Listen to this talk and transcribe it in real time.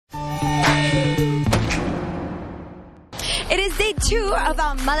It is day 2 of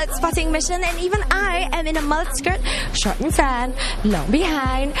our mullet spotting mission, and even I am in a mullet skirt, short in front, long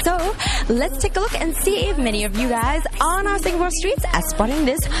behind. So let's take a look and see if many of you guys on our Singapore streets are spotting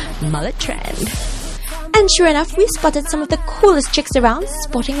this mullet trend. And sure enough, we spotted some of the coolest chicks around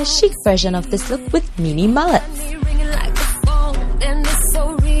sporting a chic version of this look with mini mullets.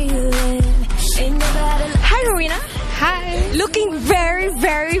 Hi Rowena. Hi. Looking very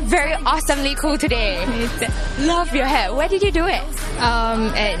awesomely cool today. Love your hair. Where did you do it?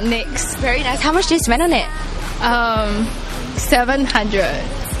 At NYX. Very nice. How much did you spend on it? 700.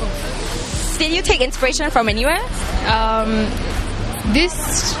 Did you take inspiration from anywhere? This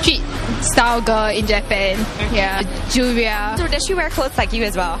street style girl in Japan. Yeah, Julia. So does she wear clothes like you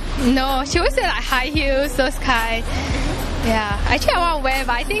as well? No, she always wear like high heels, those kind. Yeah, actually I want to wear,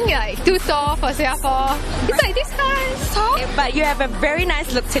 but I think like too tall for Singapore. It's like this kind. Tall? But you have a very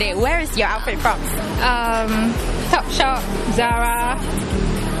nice look today. Where is your outfit from? Topshop, Zara,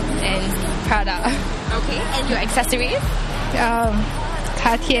 and Prada. Okay, and your accessories?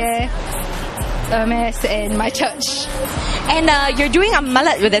 Cartier, Hermes, and my church. And you're doing a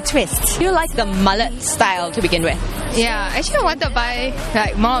mullet with a twist. Do you like the mullet style to begin with? Yeah, actually I want to buy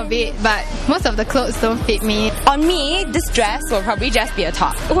like more of it, but most of the clothes don't fit me. On me, this dress will probably just be a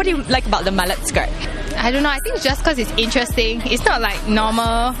top. What do you like about the mullet skirt? I don't know, I think it's just because it's interesting. It's not like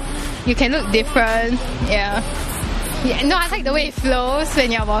normal. You can look different. Yeah. No, I like the way it flows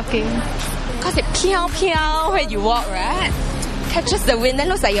when you're walking. Because it piao when you walk, right? Catches the wind, then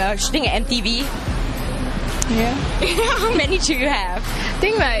looks like you're shooting at MTV. Yeah. How many do you have? I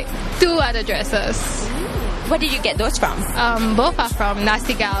think like 2 other dresses. Where did you get those from? Both are from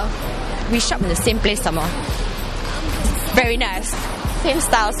Nasigal. We shop in the same place somewhere. Very nice. Same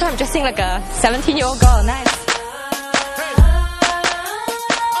style. So I'm dressing like a 17-year-old girl. Nice.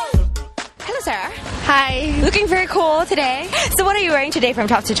 Hello, Sarah. Hi. Looking very cool today. So what are you wearing today from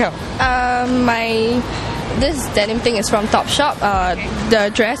top to toe? This denim thing is from Topshop. The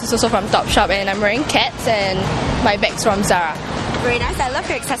dress is also from Topshop, and I'm wearing cats, and my bag's from Zara. Very nice. I love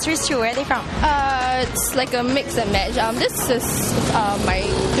your accessories too. Where are they from? It's like a mix and match. This is my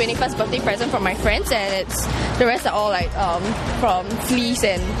 21st birthday present from my friends, and the rest are all like from fleece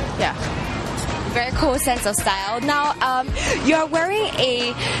and yeah. Very cool sense of style. Now, you're wearing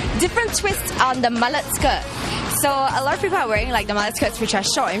a different twist on the mullet skirt. So a lot of people are wearing like the mullet skirts, which are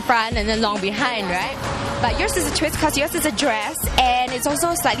short in front and then long behind, right? But yours is a twist because yours is a dress, and it's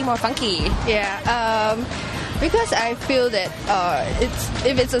also slightly more funky. Yeah. Because I feel that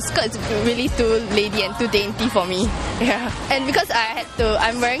if it's a skirt, it's really too lady and too dainty for me. Yeah. And because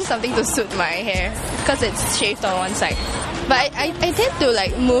I'm wearing something to suit my hair because it's shaved on one side. But I tend to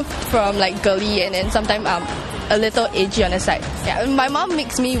like move from like girly and then sometimes a little edgy on the side. Yeah. My mom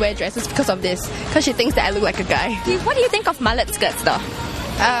makes me wear dresses because of this, because she thinks that I look like a guy. What do you think of mullet skirts though?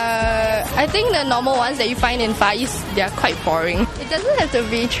 I think the normal ones that you find in Far East, they are quite boring. It doesn't have to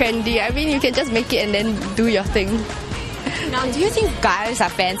be trendy. I mean, you can just make it and then do your thing. Now, do you think guys are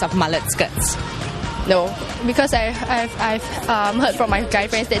fans of mullet skirts? No, because I've heard from my guy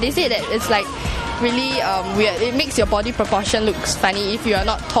friends that they say that it's like really weird. It makes your body proportion looks funny if you are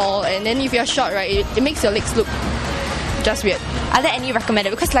not tall, and then if you're short, right, it makes your legs look just weird. Are there any recommended?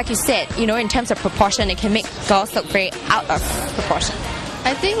 Because like you said, you know, in terms of proportion, it can make girls look very out of proportion.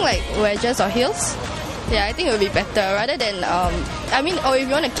 I think like wedges or heels. Yeah, I think it would be better rather than or if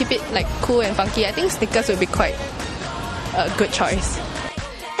you want to keep it like cool and funky, I think sneakers would be quite a good choice.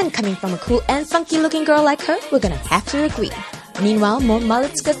 And coming from a cool and funky looking girl like her, we're gonna have to agree. Meanwhile, more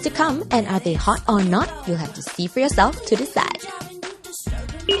mullet skirts to come, and are they hot or not? You'll have to see for yourself to decide.